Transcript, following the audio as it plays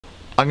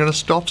I'm gonna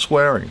stop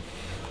swearing.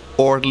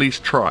 Or at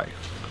least try.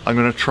 I'm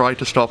gonna try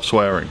to stop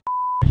swearing.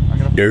 I'm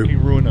gonna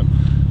fucking ruin him.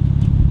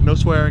 No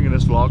swearing in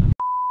this vlog.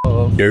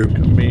 Oh,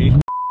 me.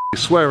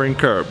 Swearing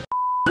curb.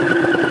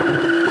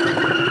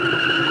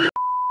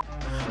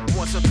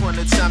 Once upon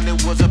a time there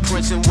was a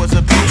prince and was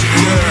a beauty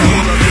girl.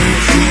 All up in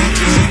the street,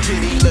 it's a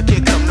pity, look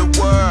here come the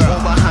world.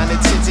 All behind the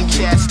tents and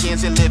cat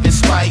skins and living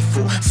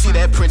spiteful. See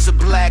that prince of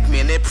black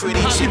men, that pretty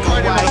chick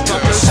and white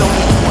girl. It's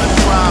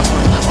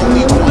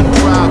only one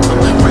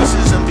problem.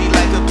 Racism be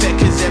like a pet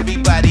cause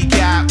everybody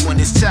got one.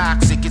 It's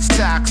toxic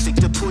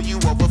to pull you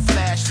over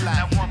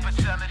flashlight.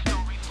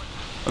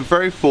 I'm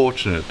very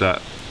fortunate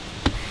that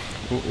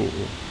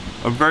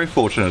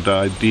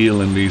I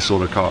deal in these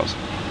sort of cars.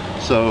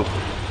 So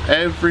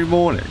every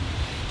morning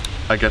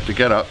I get to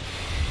get up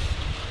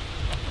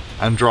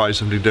and drive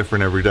something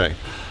different every day.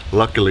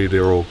 Luckily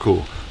they're all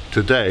cool.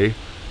 Today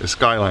is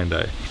Skyline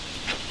Day.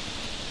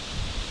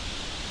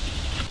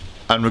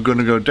 And we're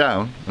gonna go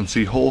down and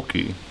see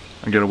Hawkey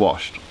and get it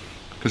washed.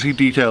 Because he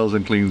details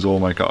and cleans all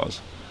my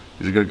cars.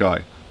 He's a good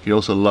guy. He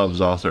also loves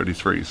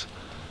R33s.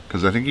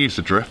 Because I think he used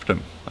to drift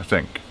them, I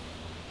think.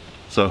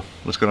 So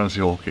let's go down and see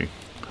Hawkey.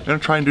 I'm gonna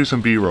try and do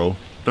some B-roll.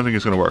 Don't think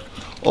it's gonna work.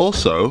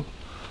 Also,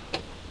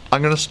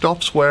 I'm gonna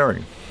stop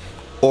swearing.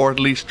 Or at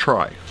least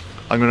try.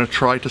 I'm gonna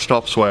try to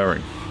stop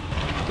swearing.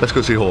 Let's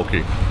go see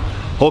Hawkey.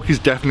 Hawkey's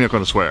definitely not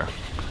gonna swear.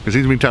 Because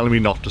he's been telling me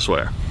not to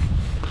swear.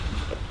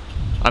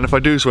 And if I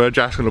do swear,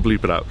 Jack's gonna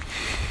bleep it out.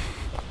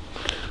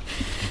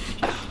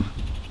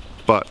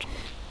 But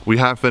we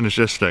have finished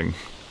this thing.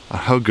 And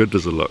how good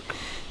does it look?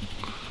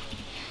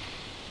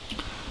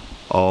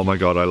 Oh my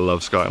god, I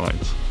love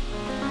Skylines.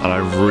 And I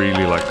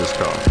really like this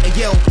car. Hey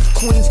yo,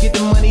 Queens get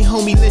the money,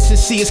 homie, listen,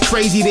 see it's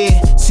crazy there.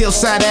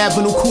 Hillside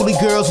Avenue, coolie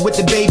girls with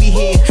the baby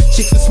hair.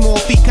 Chicks with small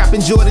feet,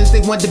 copping Jordans,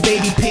 they want the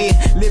baby pair.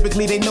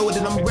 Lyrically, they know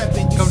that I'm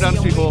repping. Come down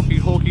to see Hawkey.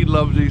 Hawkey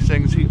loves these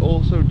things. He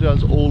also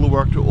does all the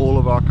work to all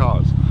of our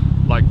cars.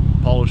 Like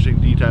polishing,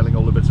 detailing,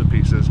 all the bits and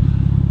pieces.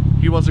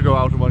 He wants to go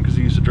out in one because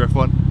he used to drift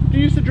one. Do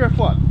you used to drift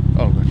one?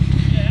 Oh, okay.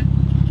 Yeah.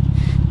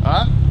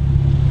 Huh?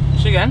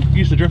 So again? You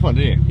used to drift one,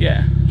 didn't you?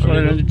 Yeah. So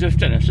we're going to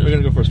drift in it. We're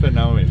going to go for a spin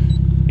now, I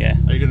mean. Yeah.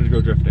 Are you going to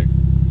go drifting?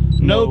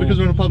 No, because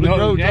we're on a public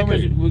road, yeah, aren't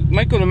we? We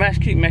might go to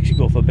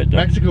Mexico for a bit though.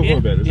 Mexico for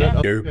a bit, is that?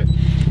 Okay.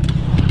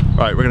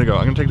 Right, we're going to go.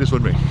 I'm going to take this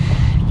with me.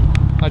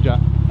 Hi, Jack.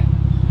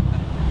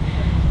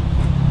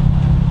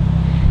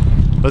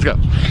 Let's go.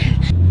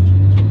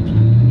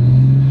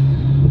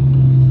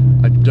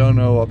 I don't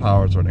know what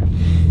power it's running.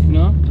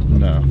 No?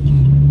 No.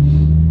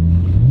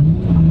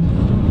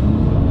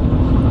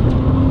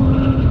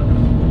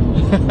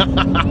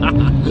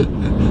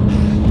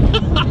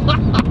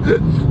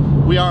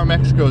 We are in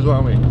Mexico as well,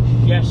 aren't we?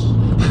 Yes.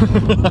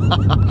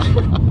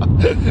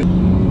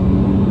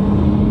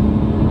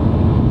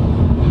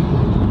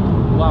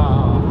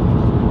 Wow.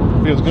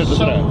 Feels good,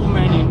 doesn't it? So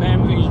many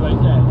memories right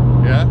there.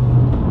 Yeah?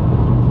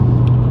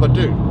 But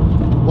dude,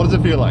 what does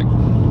it feel like?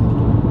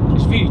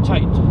 It's really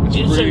tight.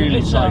 It's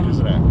really tight,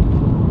 isn't it?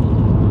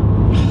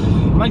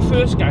 My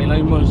first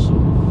Skyline was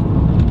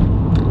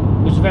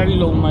very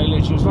low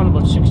mileage. It was around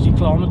about 60,000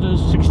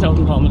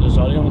 kilometers,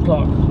 sorry, on the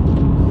clock.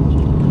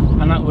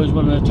 And that was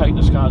one of the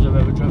tightest cars I've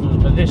ever driven.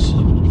 But this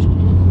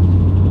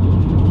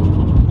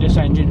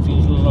engine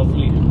feels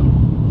lovely.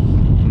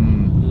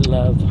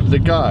 Love. The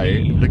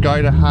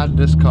guy that had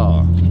this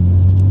car,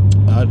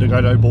 the guy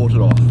that I bought it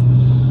off,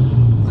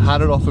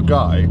 had it off a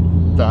guy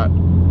that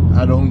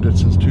had owned it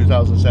since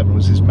 2007. It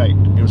was his mate.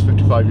 He was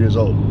 55 years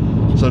old.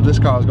 So this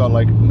car's got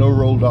like no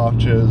rolled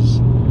arches,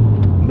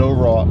 no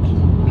rot,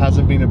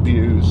 hasn't been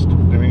abused.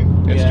 I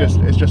mean,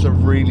 it's just a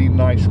really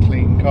nice,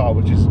 clean car,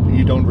 which is,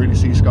 you don't really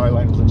see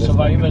Skylines in this.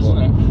 Survivor, isn't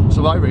it?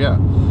 Survivor, yeah.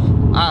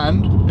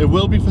 And it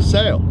will be for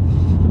sale.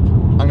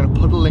 I'm going to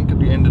put a link at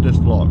the end of this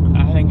vlog.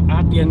 I think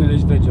at the end of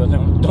this video, I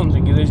don't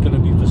think it is going to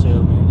be for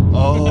sale, mate.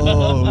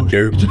 Oh,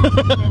 shoot. We're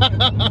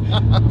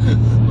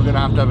going to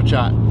have a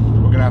chat.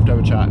 We're going to have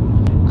a chat.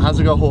 Has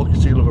it got Hawkey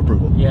seal of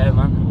approval? Yeah,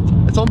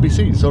 man. It's on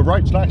BC, so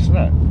right's nice, isn't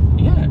it?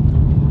 Yeah.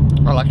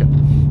 I like it.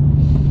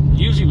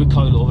 Usually with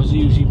coilovers, I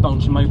usually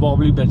bouncing my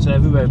wobbly bits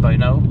everywhere by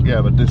now.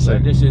 Yeah, but this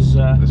is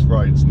this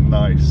ride's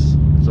nice.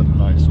 It's a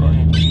nice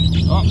ride.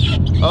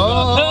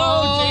 Oh,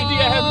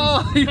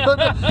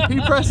 JDM! he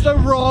pressed the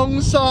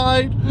wrong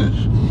side.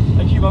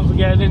 I keep on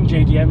forgetting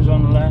JDM's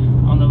on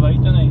the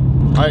right, don't he?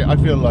 I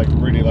feel like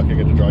really lucky I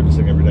get to drive this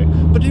thing every day.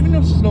 But even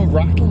though there's no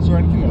rattles or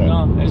anything like that,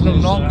 no, there's no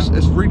knocks,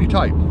 it's really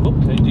tight. Oh,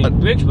 the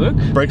brakes work.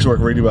 Brakes work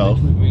really well.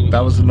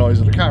 That was the noise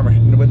of the camera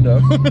hitting the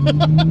window.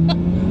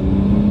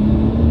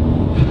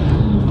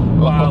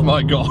 Wow. Oh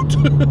my god.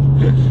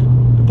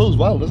 It pulls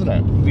well, doesn't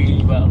it?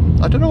 Really well.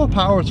 I don't know what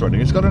power it's running.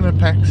 It's got an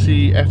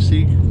Apex-y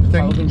FC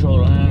thing. Power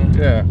controller,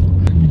 yeah.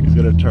 He's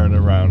gonna turn it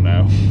around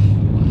now.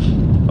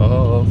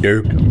 Oh,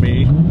 look at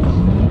me.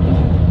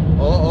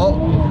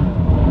 Oh.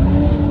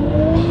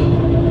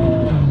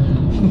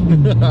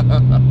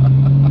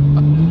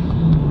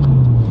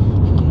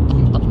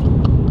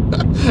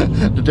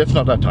 The diff's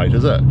not that tight,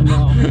 is it?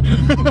 No.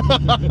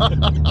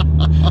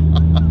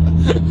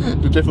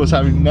 The diff was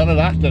having none of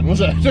that then,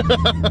 was it?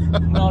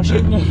 No, she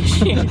ain't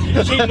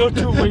no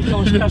two-way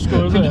close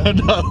Tesco, is it?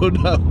 No.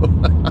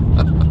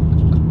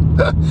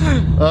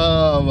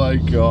 Oh my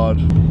god.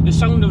 The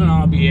sound of an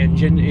RB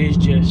engine is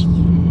just...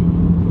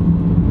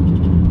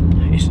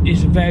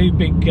 It's a very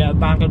big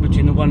battle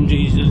between the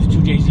 1Gs, the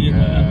 2JZ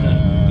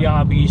and the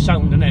RB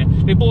sound, isn't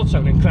it? They both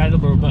sound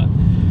incredible, but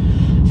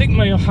I think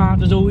my heart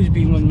has always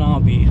been with an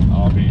RB.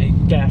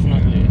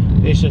 Definitely.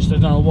 Yeah. It's just, I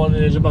don't know what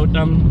it is about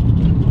them.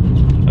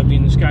 I've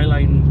been a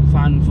Skyline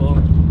fan for,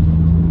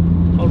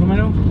 how old am I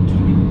now?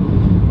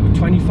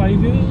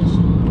 25 years?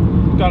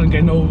 God, I'm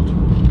getting old.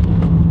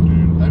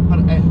 Dude,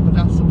 but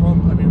that's the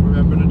problem. I mean,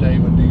 remember the day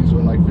when these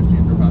were like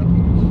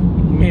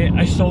 £1,500? Mate,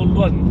 I sold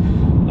one.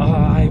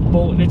 I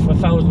bought it for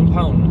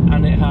 £1,000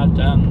 and it had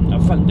a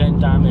front end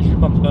damaged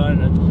bumper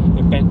and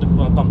it bent the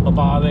bumper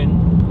bar in.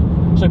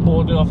 So I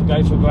bought it off a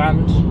guy for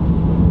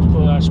 £1,000.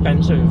 For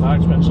Spencer, in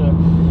fact, Spencer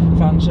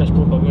Francis,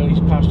 poor bugger,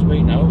 he's passed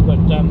away now, but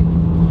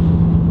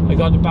I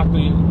got it back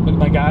with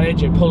my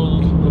garage. I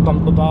pulled the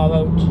bumper bar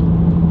out,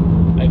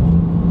 I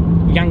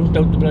yanked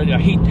out the bloody, I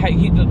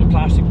heated the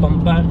plastic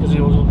bumper because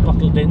it was all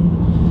buckled in,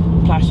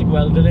 plastic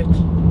welded it,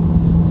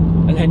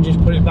 and then just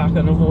put it back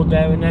on the road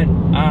there and then.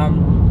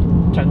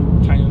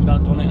 Timing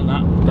belt on it and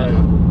that.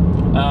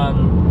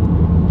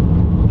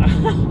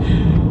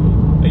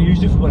 I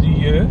used it for about a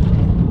year.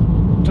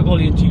 Took all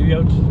the interior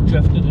out,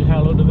 drifted the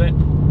hell out of it,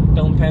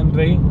 down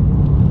Pembrey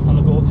on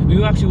the go. We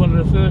were actually one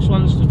of the first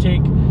ones to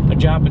take a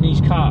Japanese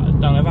car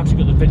down. I've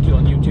actually got the video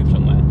on YouTube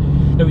somewhere.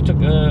 Then we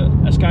took a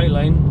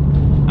Skyline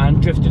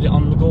and drifted it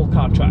on the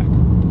go-kart track.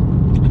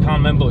 I can't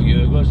remember what year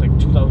it was, like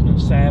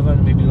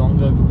 2007, maybe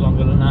longer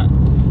than that.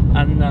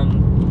 And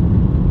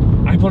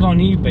I put it on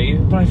eBay,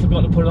 but I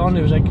forgot to put it on.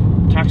 It was like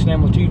tax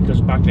and MOT,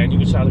 because back then you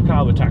could sell a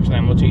car with tax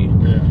and MOT.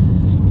 Yeah.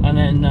 And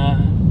then,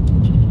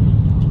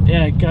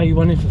 yeah, a guy who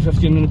won it for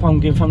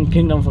 £1,500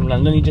 came down from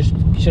London. He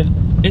said,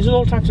 "Is it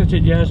all tax?" I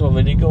said, "Yeah, it's all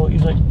ready to go."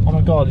 He's like, "Oh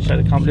my god," he said,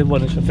 "I can't believe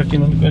one is for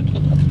 £1,500.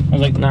 I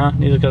was like, "Nah,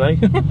 neither could I."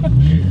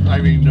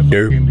 I mean, the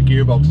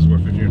gearbox is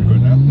worth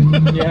 £1,500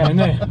 now. Yeah, I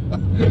know.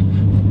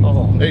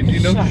 Oh, hey, do you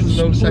know there's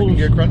no second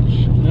gear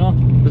crunch? No.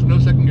 There's no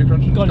second gear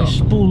crunch in God, the it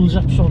spools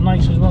up so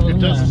nice as well. It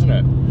does, doesn't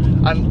it?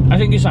 And I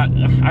think it's that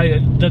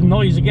the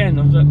noise again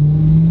of the.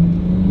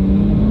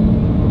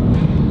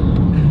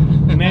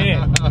 Mate.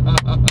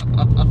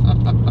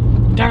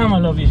 Damn, I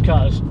love these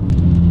cars.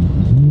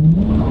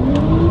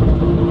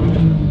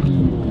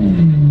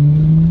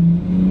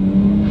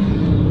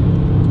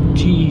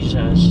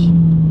 Jesus.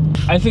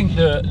 I think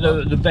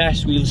the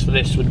best wheels for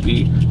this would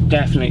be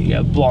definitely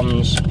a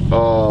bronze.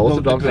 oh, what's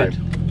the dog's name?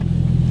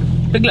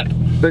 Piglet.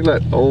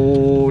 Piglet.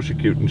 Oh, she's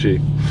cute, isn't she?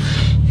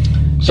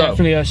 So,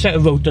 Definitely a set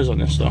of rotors on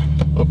this though.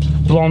 Oops.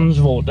 Bronze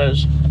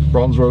rotors.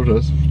 Bronze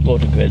rotors.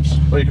 Rotor grids.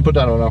 Well, you can put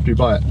that on after you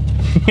buy it.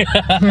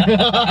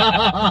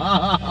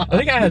 I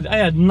think I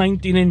had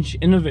 19-inch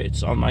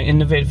Innovates on my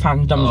Innovate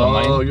Phantoms on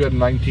mine. Oh, you had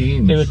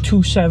 19. They were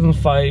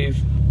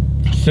 275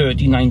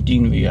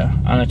 3019 rear,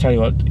 and I tell you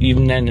what,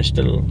 even then they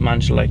still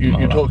managed to light them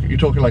up. You're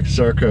talking like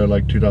circa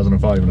like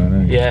 2005 now,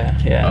 aren't you? Yeah,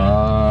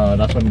 yeah.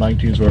 That's when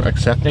 19s were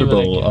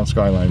acceptable on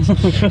Skylines.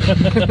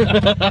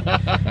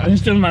 I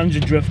still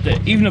managed to drift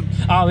it. Even a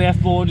RAF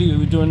boardie who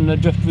were doing the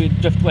Drift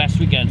West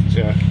weekends.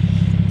 Yeah.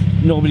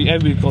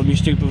 Everybody called me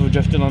stupid for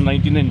drifting on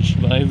 19-inch,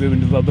 but I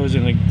ruined the rubbers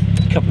in like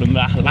a couple of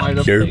laps.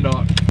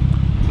 Not.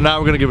 Now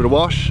we're going to give it a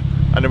wash,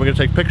 and then we're going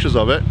to take pictures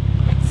of it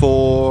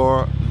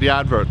for the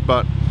advert,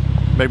 but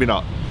maybe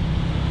not.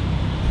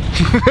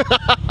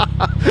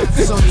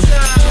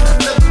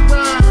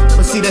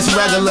 But see, that's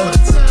regular.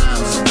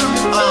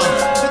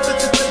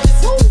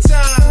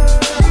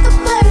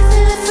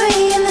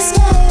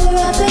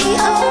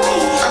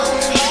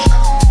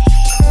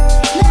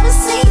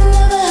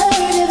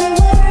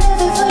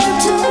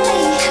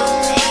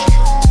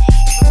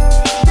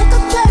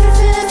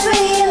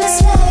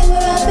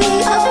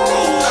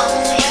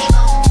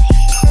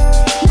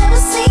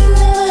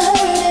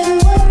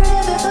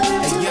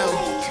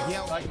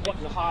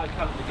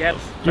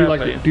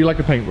 Do you like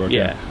the paintwork?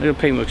 Yeah, the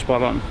paintwork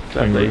spot on.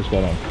 Paintwork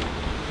spot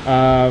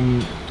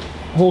on.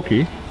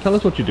 Hawkeye, tell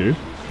us what you do.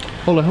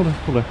 Hold on.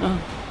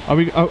 Are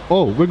we?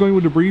 Oh, we're going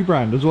with the Bree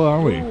brand as well,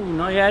 aren't we? Oh,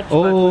 not yet.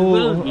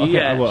 Oh, okay.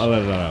 Yes. I'll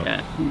let that out.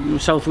 Yeah.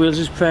 South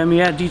Wales'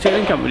 premier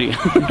detailing company.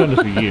 You've done this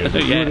for years.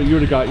 Yeah. You're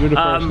the guy. You're the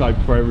first guy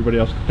before everybody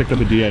else picked up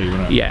a DA. You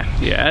know? Yeah.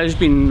 It's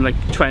been like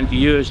 20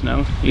 years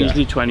now.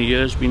 Easily 20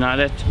 years. Been at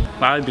it.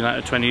 Well, I've been at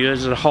it 20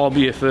 years as a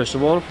hobby first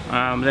of all.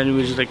 Then it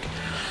was like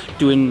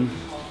doing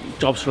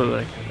jobs for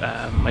like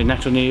my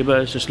next door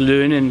neighbours, just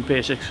learning the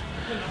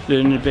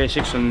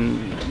basics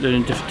and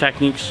learning different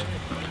techniques.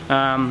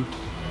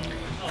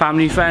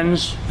 Family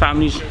friends,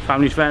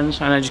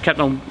 and I just kept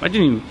on. I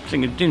didn't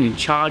even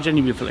charge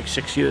anybody for like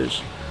 6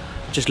 years,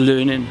 just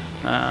learning,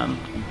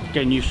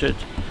 getting used to it,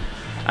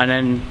 and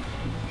then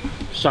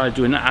started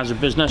doing it as a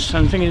business.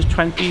 And I think it's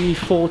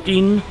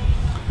 2014,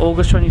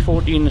 August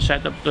 2014, I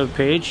set up the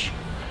page,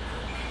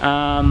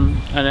 and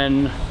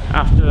then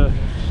after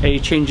a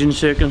change in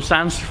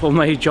circumstance for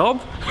my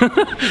job.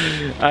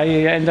 I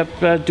end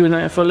up doing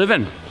it for a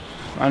living,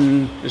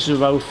 and this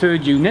is our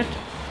 3rd unit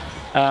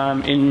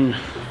in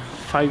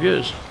 5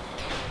 years.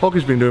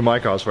 Hawkey's been doing my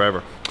cars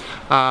forever.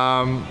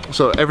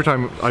 So every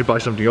time I buy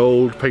something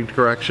old, paint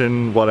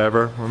correction,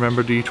 whatever,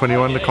 remember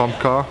D21, the comp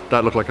car?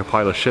 That looked like a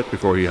pile of shit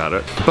before he had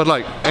it. But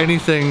like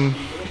anything,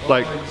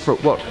 like for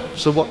what?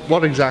 So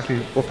what exactly,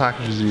 what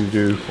packages do you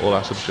do, all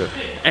that sort of shit?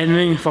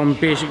 Anything from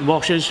basic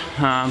washes,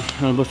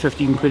 about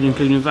 15 quid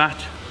including VAT,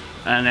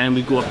 and then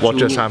we go up What to...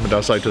 just happened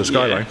outside to the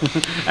Skyline?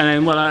 Yeah. And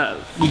then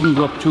we can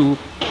go up to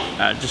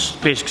just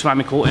basic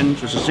ceramic coating,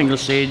 so it's a single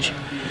stage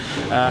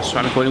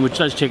ceramic coating, which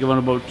does take around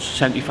about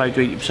 75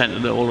 to 80%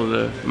 of all of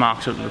the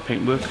marks out of the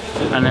paintwork.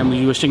 And then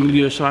we do a single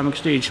year ceramic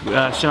stage,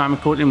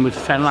 ceramic coating with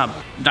FenLab.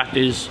 That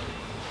is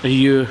a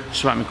year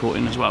ceramic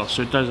coating as well,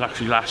 so it does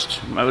actually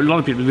last. A lot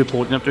of people are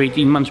reporting up to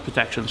 18 months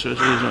protection, so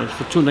it's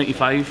for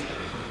 £295,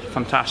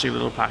 fantastic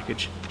little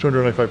package.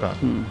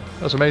 £295.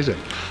 That's amazing.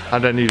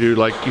 And then you do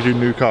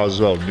new cars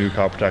as well, new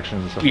car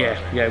protection and stuff. Yeah,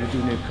 yeah, we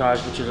do new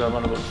cars, which is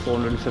around about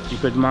 450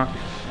 quid mark.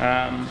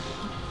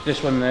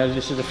 This one there,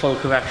 this is a full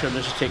correction.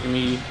 This has taken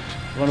me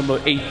around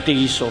about 8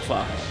 days so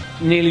far.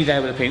 Nearly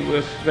there with the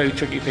paintwork. Very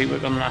tricky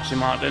paintwork on the Aston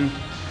Martin.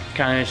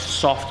 Kind of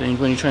soft, and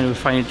when you're trying to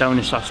refine it down,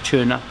 it starts to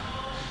churn up.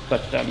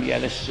 But yeah,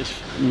 this is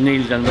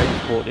nearly done ready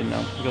for coating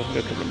now. We've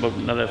got about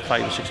another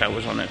 5 or 6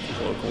 hours on it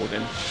before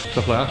coating.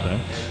 Stuff like that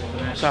then?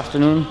 This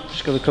afternoon,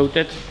 just got to coat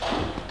it.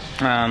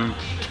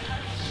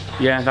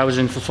 Yeah, that was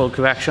in for full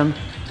correction.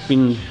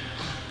 Been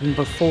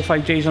about 4 or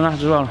 5 days on that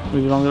as well,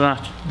 maybe longer than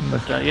that.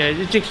 But yeah,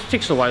 it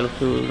takes a while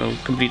to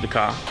complete the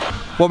car.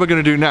 What we're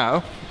going to do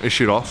now is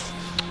shoot off.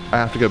 I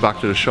have to go back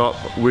to the shop.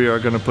 We are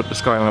going to put the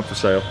Skyline up for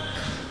sale.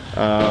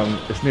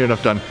 It's near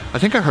enough done. I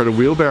think I heard a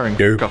wheel bearing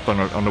up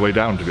on the way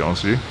down, to be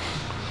honest with you.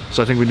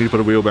 So I think we need to put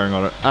a wheel bearing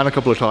on it and a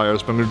couple of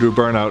tyres, but I'm going to do a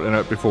burnout in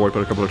it before I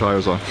put a couple of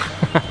tyres on.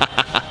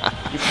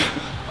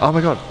 Oh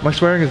my god, my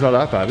swearing is not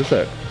that bad, is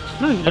it?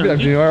 No, I'm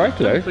doing alright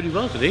today. Pretty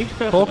well today.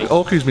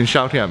 Hawkey's been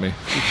shouting at me.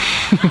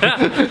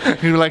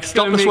 He was like,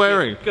 stop the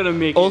swearing.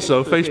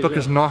 Also, Facebook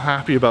is not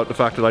happy about the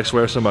fact that I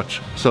swear so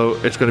much. So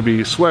it's going to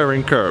be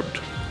swearing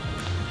curbed.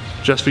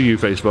 Just for you,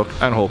 Facebook,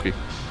 and Hawkey.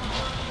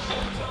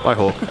 Bye,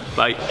 Hawk.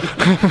 Bye.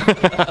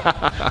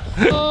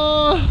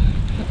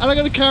 And I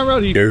got a camera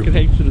out. He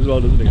hates it as well,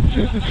 doesn't he?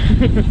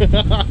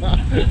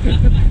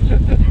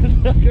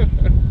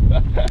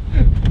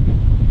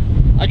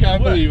 I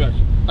can't believe it.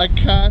 I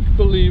can't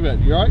believe it.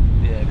 You alright?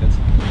 Yeah, good.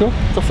 Cool.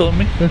 Stop filming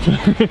me.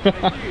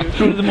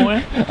 Through the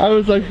morning. I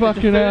was like,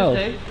 fucking hell.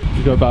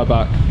 You got a bad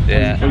back.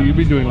 Yeah. What have you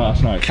been doing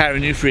last night?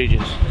 Carrying you for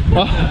ages.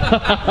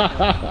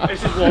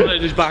 This is one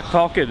in his back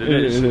pocket. It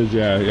is,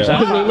 yeah.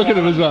 Look at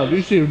him as well. Do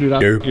you see him do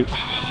that?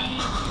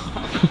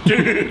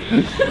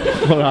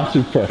 What an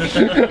absolute prick.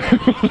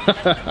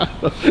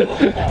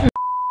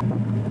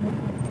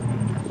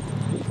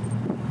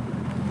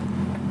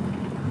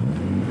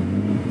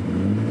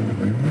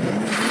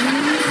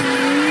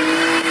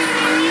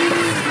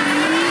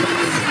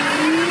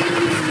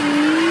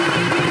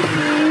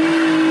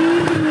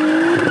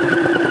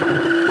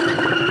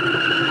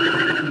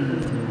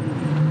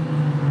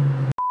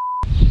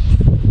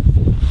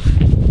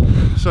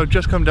 So I've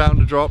just come down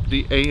to drop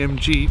the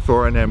AMG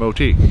for an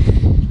MOT.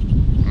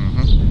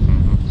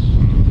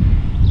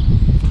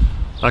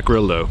 That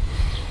grill though.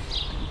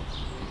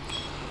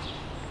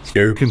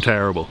 Fucking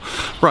terrible.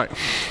 Right,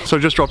 so I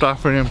just dropped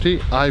off for an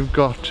MOT. I've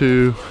got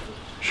to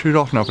shoot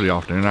off now for the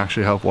afternoon and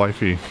actually help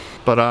wifey.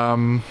 But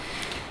I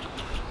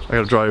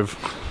gotta drive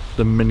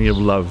the Mini of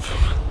Love.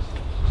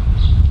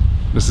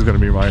 This is gonna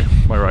be my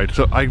ride.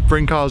 So I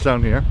bring cars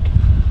down here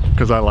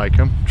because I like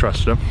him,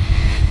 trust him.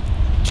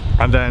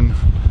 And then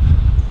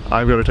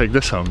I've got to take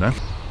this home then.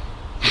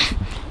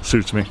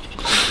 Suits me.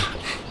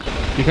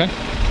 You okay?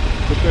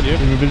 Good, good,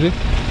 yeah. You busy?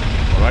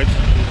 Alright.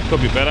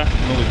 Could be better.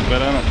 Always be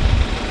better, isn't it?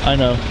 I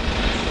know.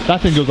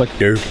 That thing goes like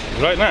dope.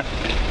 Right now.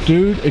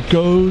 Dude, it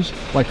goes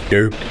like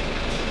dope.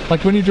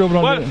 Like when you drove it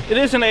on. Well, it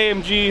is an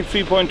AMG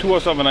 3.2 or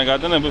something like that,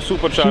 isn't it? With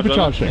supercharged.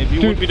 Supercharged.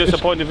 You would be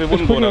disappointed if it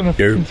wouldn't go on a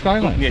fucking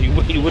Skyline. Yeah, you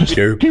would be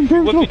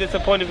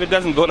disappointed if it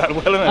doesn't go that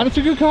well, isn't it? And it's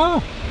a good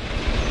car.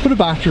 Put a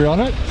battery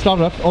on it,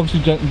 started up, obviously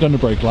done the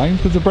brake line,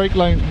 because the brake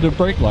light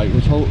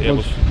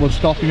was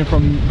stopping it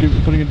from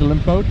putting it into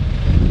limp mode.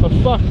 But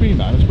fuck me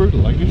man, it's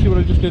brutal. Like, you see what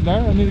I just did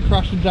there? I nearly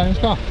crashed into Daniel's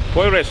car.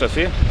 Boy racer,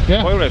 see?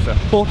 Yeah. Boy racer.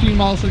 14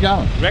 miles to the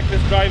gallon.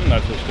 Reckless driving,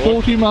 that's what's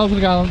called. 14 miles to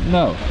the gallon?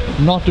 No,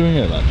 I'm not doing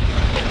it then.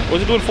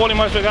 Was it doing 40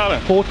 miles per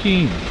gallon?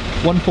 14.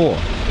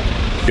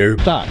 1-4.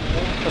 Dope. That.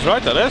 That's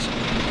right, that is.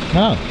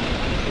 No,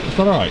 it's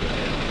not alright.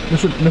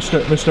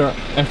 Mr.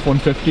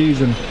 F-150s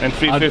and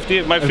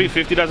 350. My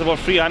 350 does about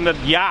 300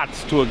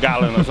 yards to a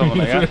gallon or something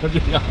like that.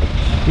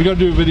 We gotta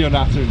do a video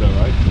now soon though,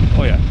 right?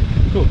 Oh yeah.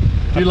 Cool.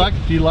 Do you like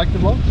the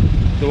vlogs?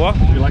 The what?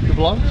 Do you like the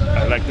vlogs?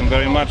 I like them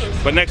very much.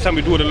 But next time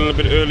we do it a little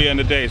bit earlier in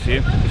the day, see?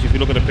 Because if you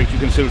look at the picture, you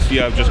can still see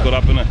I've just got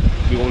up in it.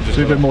 We all just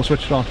so a bit more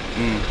switched on.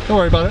 Don't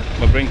worry about it.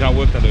 My brain can't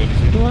work that early,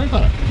 see? Don't worry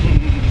about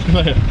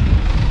it.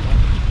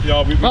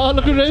 Yeah, oh,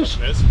 look at this.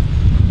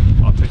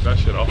 I'll take that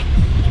shit off.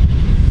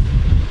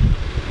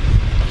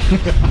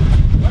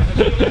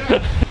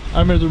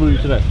 How miserable are you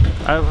today?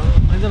 I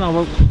don't know,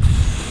 about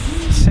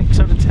 6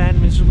 out of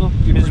 10 miserable.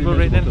 Miserable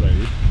rating.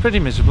 Today, Pretty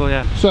miserable,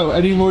 yeah. so,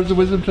 any words of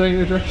wisdom today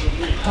to address?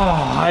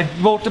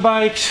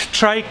 Motorbikes,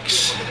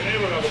 trikes,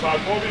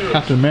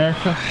 Captain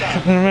America.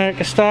 Captain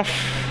America stuff.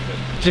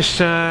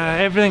 Just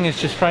everything is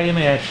just frying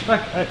my head.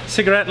 Like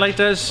cigarette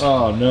lighters.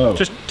 Oh no.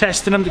 Just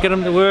testing them to get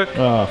them to work.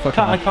 Oh, fuck.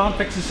 I can't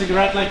fix a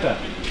cigarette lighter.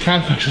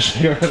 Can't fix a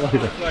cigarette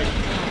lighter.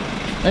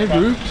 Hey,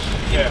 Bruce.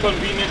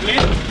 Inconveniently.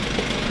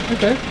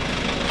 Okay.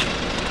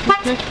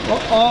 Okay.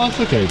 Oh, it's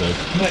okay though.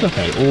 It's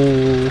okay.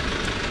 Oh.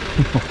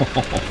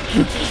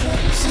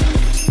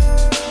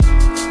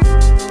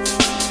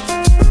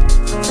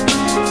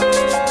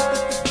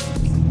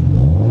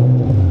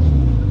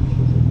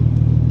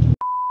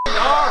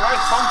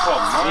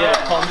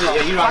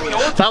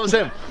 That was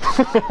him.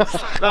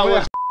 That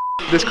was.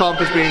 This comp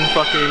has been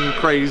fucking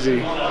crazy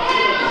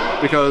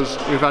because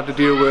we've had to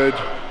deal with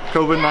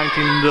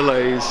COVID-19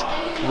 delays,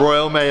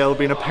 Royal Mail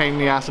being a pain in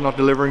the ass and not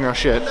delivering our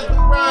shit.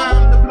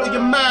 Rhyme to blow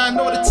your mind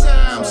all the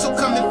time, so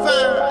come and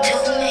find